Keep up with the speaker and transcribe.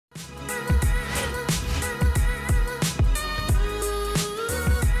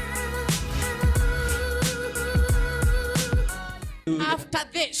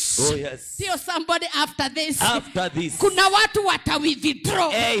this. Oh, yes. Tell somebody after this. After this. Kuna watu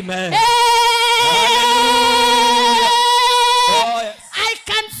withdraw. Amen. Oh, yes. I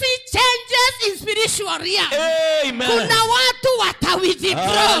can see changes in spiritual realm. Amen. Kuna watu withdraw.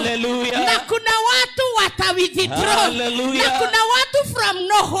 Hallelujah. Na kuna watu withdraw. Hallelujah. Na kuna watu from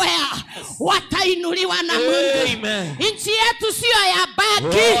nowhere watainuliwa na Mungu. Amen. Nchi yetu sio ya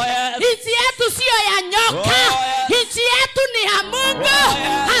baki. Oh, yes. Nchi yetu sio ya nyoka. Oh, yes. Nchi yetu ni ya Mungu. Oh,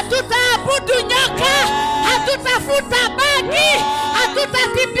 yes. Hatutaabudu nyoka. Hatutafuta baki.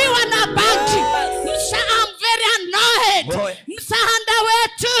 Hatutatibiwa na baki. I'm very annoyed. Msaada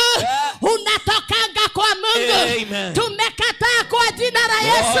wetu unatokanga kwa Mungu. Amen. Tumekataa kwa jina la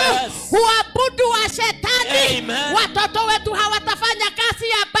Yesu uabudu wa shetani. Amen. Watoto wetu hawatafanya kazi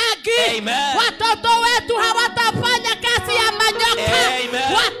ya bagi. Amen. Watoto wetu hawatafanya kazi ya manyoka.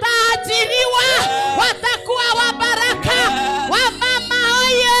 Amen. Wataajiriwa. Watakuwa wa baraka. Wamama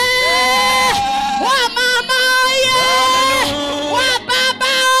oye. Wamama oye.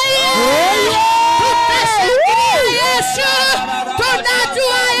 Wababa oye. Tutashangilia Yesu.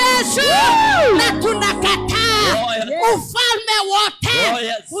 Tunajua Yesu. Na tunakataa ufalme wote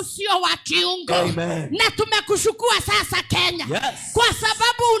usio wa kiungo. Na tumekushukua sasa Kenya. Kwa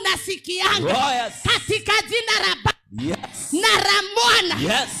sababu unasikianga katika jina la Baba na la Mwana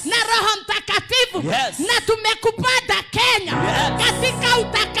na Roho Mtakatifu. Na tumekupata Kenya katika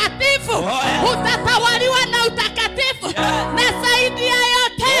utakatifu. Utatawaliwa na utakatifu. Na zaidi ya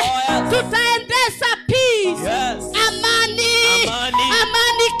yote tutaendesha peace. Amani.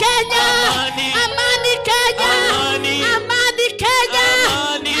 Amani Kenya. Amani Kenya. Amani Kenya.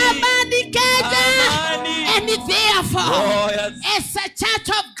 Amani Kenya. And therefore, as a church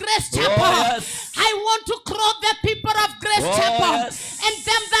of Grace Chapel, I want to clothe the people of Grace Chapel and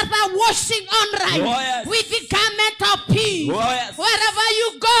them that are washing online with the garment of peace. Wherever you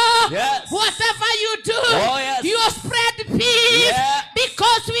go, whatever you do, you spread peace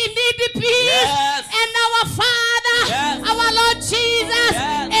because we need peace. And our Father, our Lord Jesus,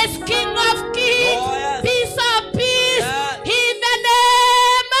 is King of Kings, peace of peace, in the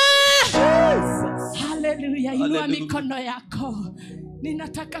name of Hallelujah. Inua mikono yako.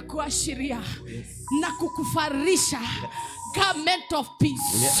 Ninataka kuashiria na kukufarisha garment of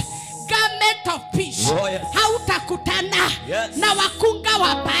peace. Garment of peace. Hautakutana na wakunga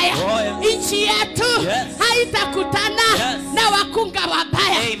wabaya. Nchi yetu haitakutana na wakunga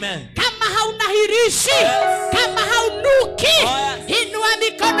wabaya. Kama hauna hirishi, kama haunuki, inua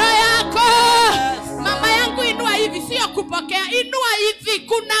mikono yako. Mama yangu inua hivi, sio kupokea. Inua hivi,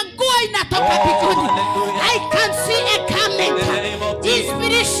 kuna nguo inatoka mbinguni. I can see a garment in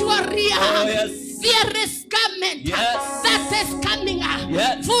spiritual realm. There is garment that is coming up,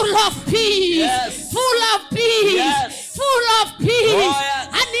 full of peace, full of peace, full of peace.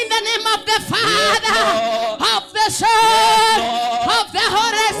 And in the name of the Father, of the Son, of the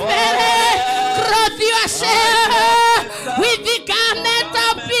Holy Spirit, clothe yourself with the garment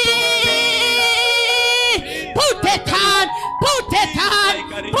of peace. Put it on, put it on,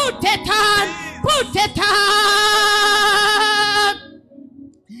 put it on, put it on.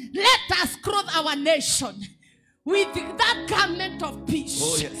 Let us clothe our nation with that garment of peace.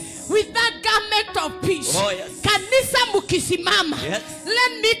 With that garment of peace. Kanisa mukisimama.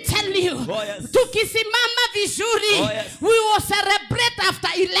 Let me tell you. Tukisimama vizuri. We will celebrate after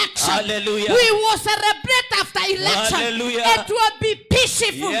election. Hallelujah. We will celebrate after election. Hallelujah. It will be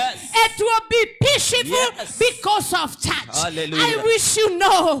peaceful. It will be peaceful because of church. Hallelujah. I wish you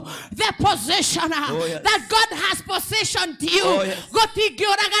know the possession that God has possessioned you.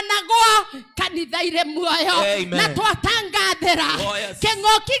 Amen. Na tuatangathira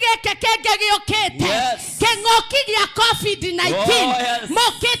kengoki geke giokete kengoki gia COVID-19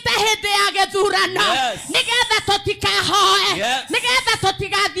 mokete hinde ya gethurano nigetha tutikahoe nigetha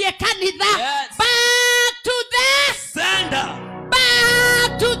tutigathie kanitha. Back to the sender.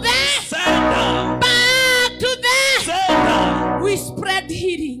 Back to the sender. Back to the sender. We spread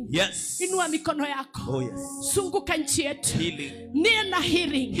healing. Inua mikono yako. Sunguka nchi yetu. Nina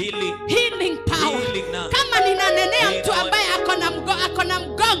healing. Healing power. Kama ninanenea mtu ambaye ako na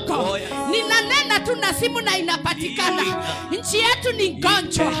mgongo, ninanena tu na simu na inapatikana. Nchi yetu ni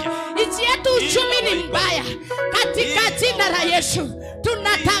gonjwa. Nchi yetu uchumi ni mbaya. Katika jina la Yesu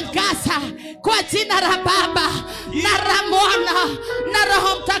tunatangaza kwa jina la Baba na la Mwana na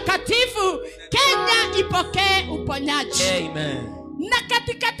Roho Mtakatifu, Kenya ipokee uponyaji. Amen. Na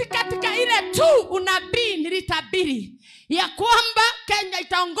katika ile tu unabii nilitabiri ya kwamba Kenya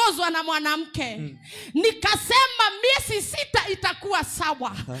itaongozwa na mwanamke. Nikasema miezi 6 itakuwa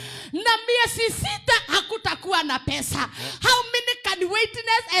sawa. Na miezi 6 hakutakuwa na pesa. How many can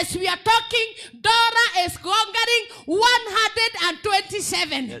witness as we are talking, Dora is conquering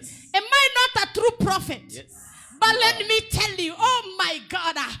 127. Yes. Am I not a true prophet? Yes. But let me tell you, oh my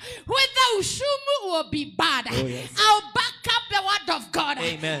God, whether Ushumu will be bad, yes. I'll back up the word of God.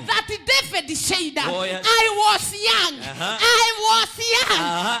 Amen. That David said, yes. I was young. I was young.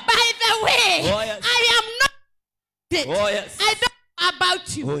 By the way, yes. I am not dead. Yes. I don't know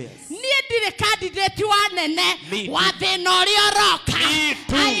about you. Yes.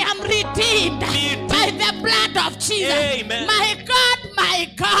 I am redeemed by the blood of Jesus. Amen. My God,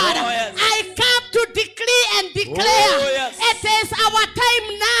 yes. I come to decree and declare yes. it is our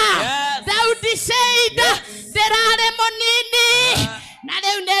time now. Yes. Daudi said, Yes. there are monini. Na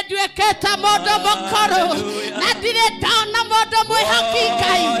leo nedweketa modo mokoro. Na dire taona modo mwe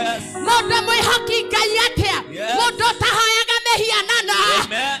hakikai. Modo mwe hakikai atia. Modo tahoyaga mehianana.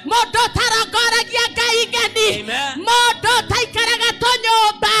 Modo tarogoragia ngai geni. Modo taikaraga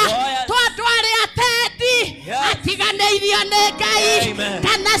tonyoba. Twadware atedi. Atiganeirio ne ngai.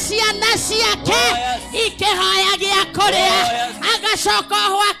 Kana ciana ciake ikehoyagia kuria. Agacoka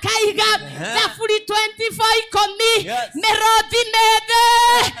ho akaiga Zaburi 24 ikomi. Merodi nebe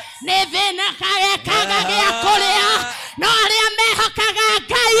nevena kaga gya korea no aria mehokaga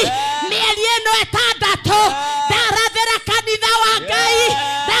ngai mieri eno etandatu ndarathera kanitha wa ngai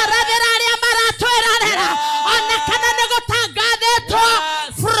ndarathera aria maratwerarera ona kana nĩ gũtangathĩtwo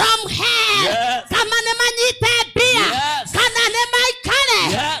from hell kama nĩ manyite mbia kana nĩ maikare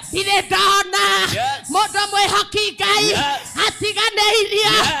ndirĩ ndona mũndũ mwĩhoki ngai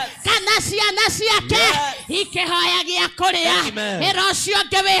atiganĩirio kana ciana ciake ikehoyagia kuria erocio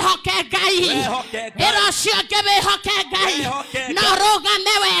ngewehoke ngai erocio ngewehoke ngai no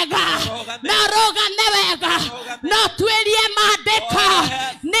rugame wega no twerie maandĩko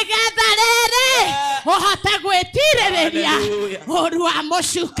nĩgetha rĩrĩ ũhote gwĩtirĩrĩria ũru wa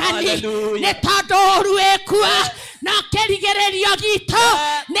mũcukani nĩ tondũ ũru wĩkuo no kĩrigĩrĩrio gitũ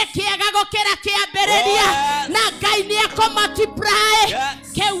nĩ kĩega gũkĩra kĩambĩrĩria na ngai nĩ ekũmultiply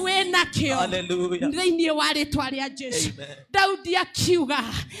kĩu wĩnakĩo thĩinĩ wa rĩtwa rĩa Jesũ. Daudi akiuga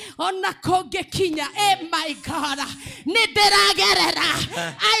ona kũngĩkinya my God nĩ ndĩragerera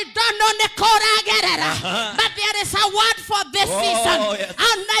I don't know nĩ kũragerera but there is a word for this season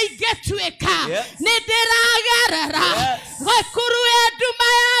and I get to it nĩ ndĩragerera gũkuruĩ nduma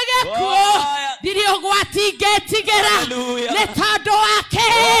ya gĩkuũ ndirĩ ũgwati ngĩtigĩra nĩ tondũ wake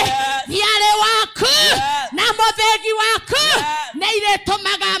thiarĩ waku na mũthĩgi waku nĩ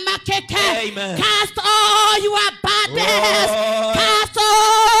irĩtũmaga makĩke. Cast all your burdens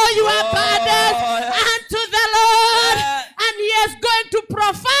unto the Lord and he is going to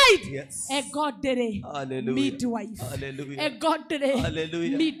provide a godly midwife. A godly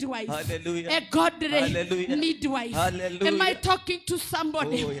midwife. A godly midwife. Am I talking to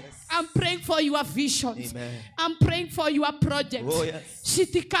somebody? I'm praying for your visions. I'm praying for your projects.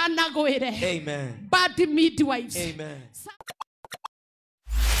 Amen. Bad midwives. Amen.